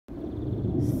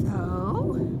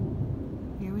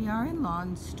are in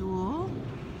Landstuhl.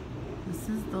 This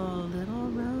is the little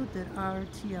road that our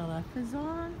TLF is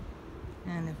on.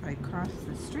 And if I cross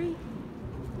the street,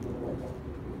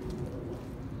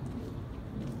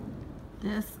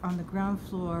 this on the ground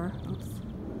floor, oops,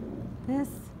 this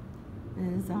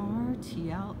is our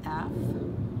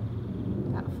TLF.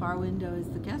 That far window is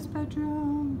the guest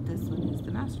bedroom. This one is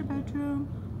the master bedroom,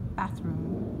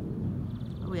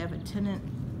 bathroom. We have a tenant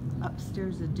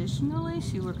upstairs additionally.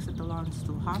 She works at the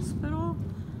Landstuhl Hospital.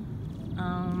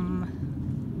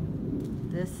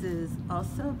 This is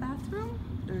also a bathroom.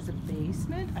 There's a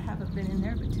basement. I haven't been in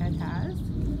there, but Ted has.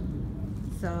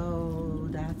 So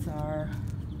that's our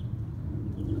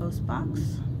post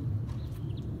box.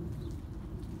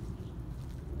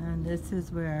 And this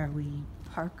is where we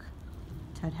park.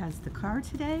 Ted has the car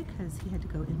today because he had to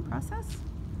go in process.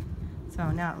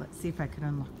 So now let's see if I can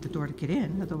unlock the door to get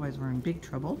in. Otherwise we're in big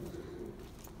trouble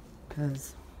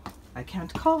because I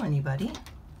can't call anybody.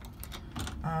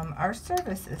 Our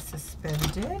service is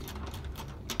suspended.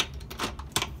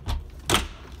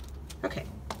 Okay,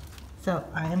 so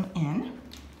I'm in.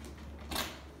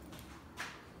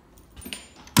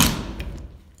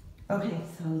 Okay,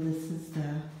 so this is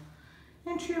the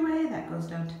entryway that goes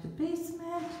down to the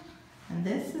basement, and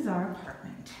this is our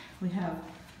apartment. We have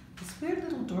this weird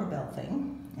little doorbell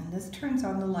thing, and this turns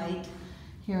on the light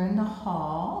here in the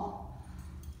hall,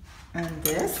 and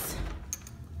this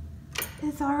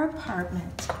is our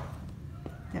apartment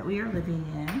that we are living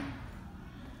in.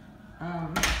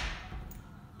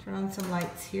 Turn on some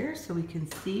lights here so we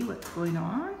can see what's going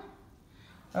on.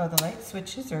 Oh, the light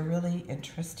switches are really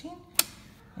interesting,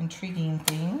 intriguing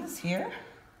things here.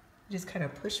 Just kind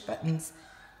of push buttons.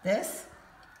 This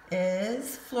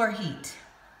is floor heat,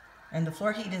 and the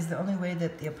floor heat is the only way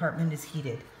that the apartment is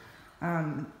heated.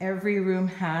 Every room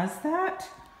has that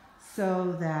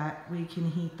so that we can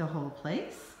heat the whole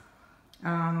place.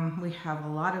 We have a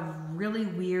lot of really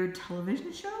weird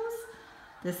television shows.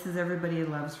 This is Everybody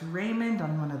Loves Raymond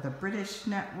on one of the British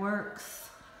networks.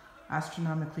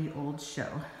 Astronomically old show.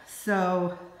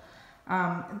 So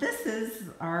this is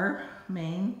our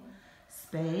main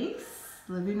space.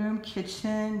 Living room,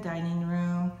 kitchen, dining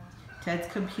room,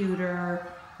 Ted's computer,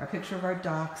 our picture of our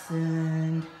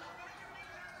dachshund.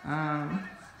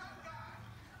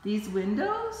 These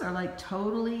windows are like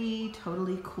totally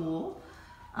cool.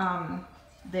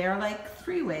 They're like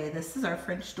three-way. This is our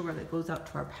French door that goes out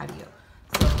to our patio.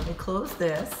 So let me close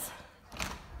this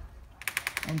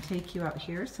and take you out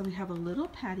here. So we have a little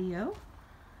patio,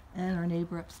 and our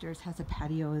neighbor upstairs has a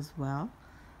patio as well.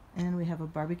 And we have a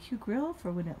barbecue grill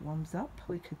for when it warms up.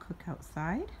 We could cook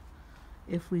outside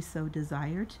if we so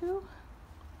desire to.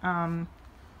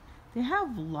 They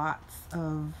have lots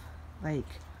of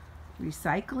like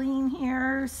recycling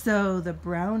here. So the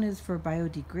brown is for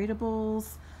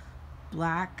biodegradables.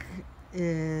 Black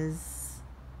is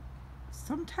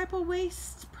some type of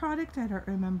waste product. I don't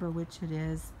remember which it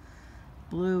is.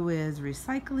 Blue is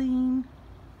recycling.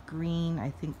 Green,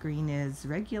 I think green is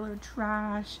regular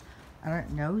trash. I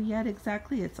don't know yet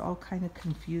exactly. It's all kind of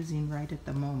confusing right at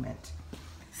the moment.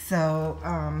 So,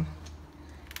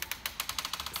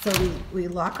 we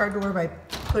lock our door by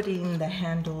putting the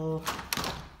handle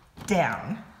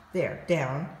down. There,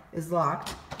 down is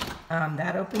locked.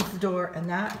 That opens the door and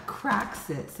that cracks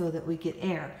it so that we get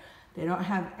air. They don't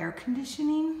have air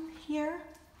conditioning here.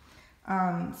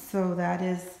 So that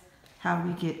is how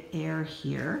we get air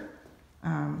here.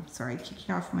 Sorry,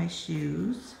 kicking off my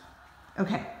shoes.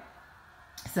 Okay,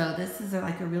 so this is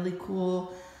like a really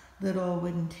cool little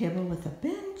wooden table with a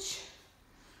bench.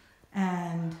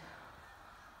 And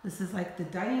this is like the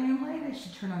dining room light. I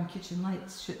should turn on kitchen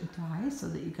lights, shouldn't I, so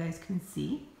that you guys can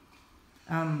see.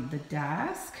 The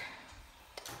desk.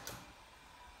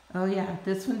 Oh yeah,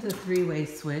 this one's a three-way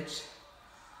switch.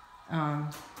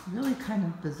 Really kind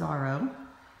of bizarro.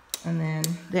 And then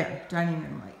there, dining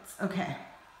room lights. Okay.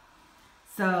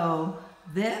 So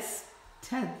this,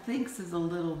 Ted thinks, is a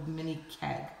little mini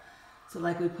keg. So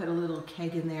like we put a little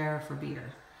keg in there for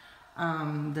beer.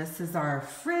 This is our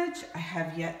fridge. I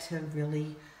have yet to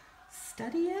really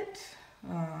study it.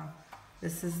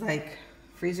 This is like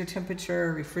freezer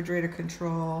temperature, refrigerator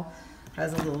control.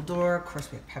 Has a little door. Of course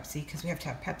we have Pepsi because we have to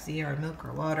have Pepsi or milk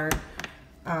or water.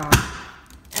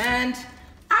 And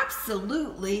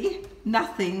absolutely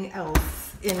nothing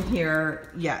else in here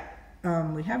yet.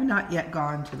 We have not yet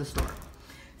gone to the store.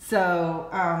 So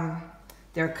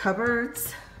there are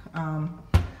cupboards,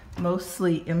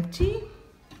 mostly empty.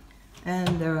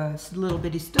 And there's a little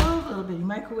bitty stove, a little bitty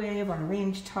microwave, our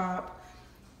range top,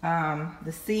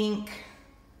 the sink,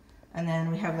 and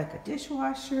then we have like a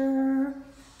dishwasher.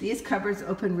 These cupboards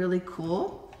open really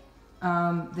cool.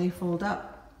 they fold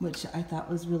up, which I thought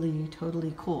was really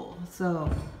totally cool. So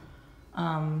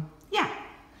yeah.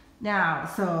 Now,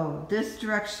 so this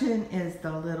direction is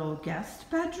the little guest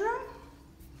bedroom,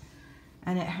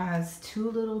 and it has 2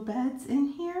 little beds in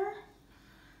here,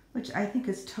 which I think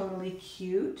is totally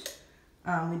cute.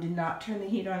 We did not turn the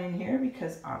heat on in here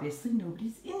because obviously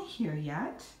nobody's in here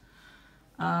yet.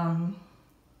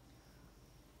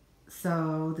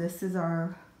 So this is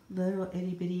our little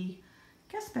itty bitty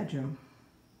guest bedroom.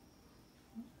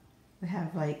 We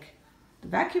have like the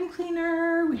vacuum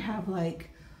cleaner, we have like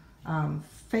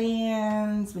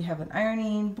fans, we have an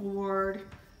ironing board,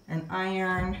 an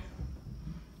iron,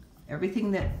 everything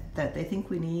that they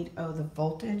think we need. Oh, the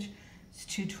voltage is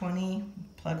 220,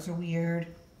 plugs are weird.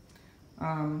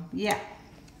 Yeah,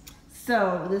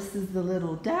 so this is the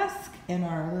little desk and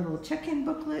our little check-in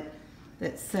booklet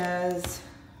that says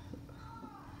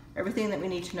everything that we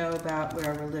need to know about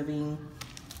where we're living,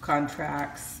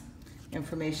 contracts,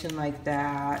 information like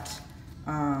that.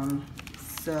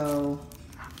 So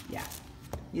yeah,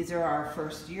 these are our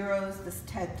first euros. This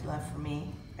Ted left for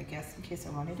me, I guess, in case I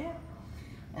wanted it.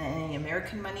 And any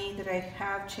American money that I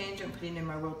have change, I'm putting in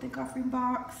my World Think offering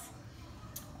box.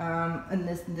 And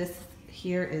this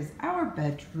here is our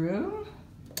bedroom.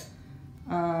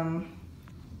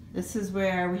 This is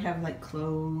where we have like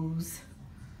clothes,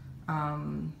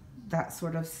 that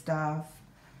sort of stuff.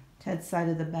 Ted's side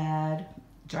of the bed,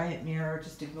 giant mirror,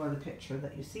 just ignore the picture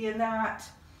that you see in that.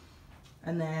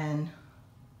 And then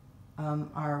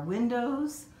our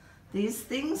windows. These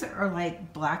things are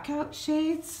like blackout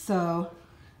shades, so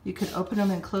you could open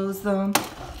them and close them.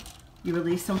 You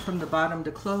release them from the bottom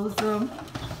to close them.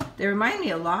 They remind me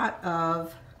a lot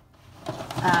of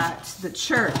at the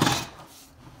church.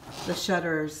 The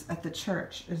shutters at the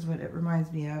church is what it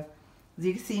reminds me of. As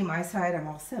you can see, my side, I'm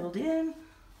all settled in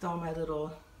with all my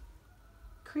little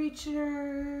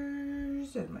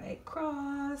creatures and my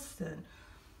cross, and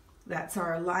that's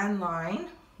our landline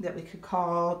that we could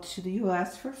call to the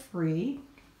US for free.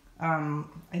 I'm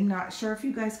not sure if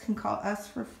you guys can call us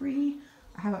for free.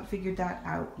 I haven't figured that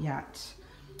out yet.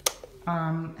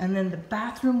 And then the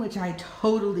bathroom, which I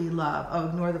totally love. Oh,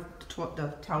 ignore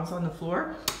the towels on the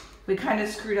floor. We kind of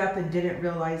screwed up and didn't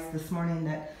realize this morning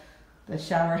that the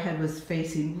shower head was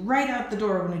facing right out the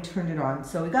door when we turned it on.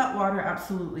 So we got water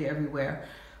absolutely everywhere.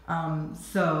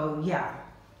 So yeah,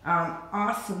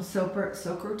 awesome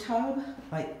soaker tub.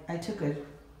 Like, I took a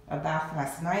bath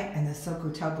last night and the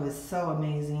soaker tub was so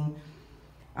amazing.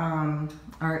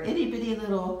 Our itty bitty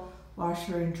little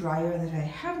washer and dryer that I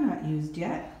have not used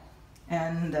yet,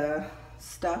 and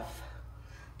stuff,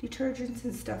 detergents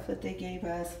and stuff that they gave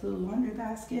us, little laundry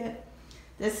basket.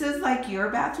 This is like your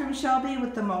bathroom, Shelby,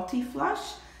 with the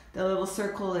multi-flush. The little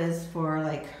circle is for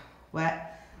like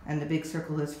wet, and the big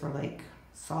circle is for like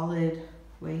solid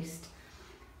waste.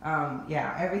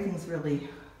 Yeah, everything's really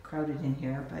crowded in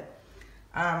here,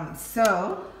 but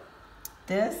so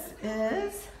this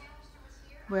is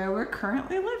where we're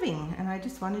currently living, and I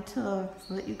just wanted to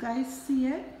let you guys see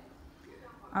it.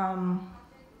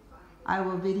 I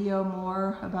will video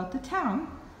more about the town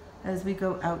as we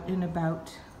go out and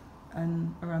about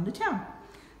and around the town.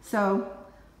 So,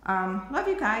 love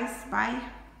you guys. Bye.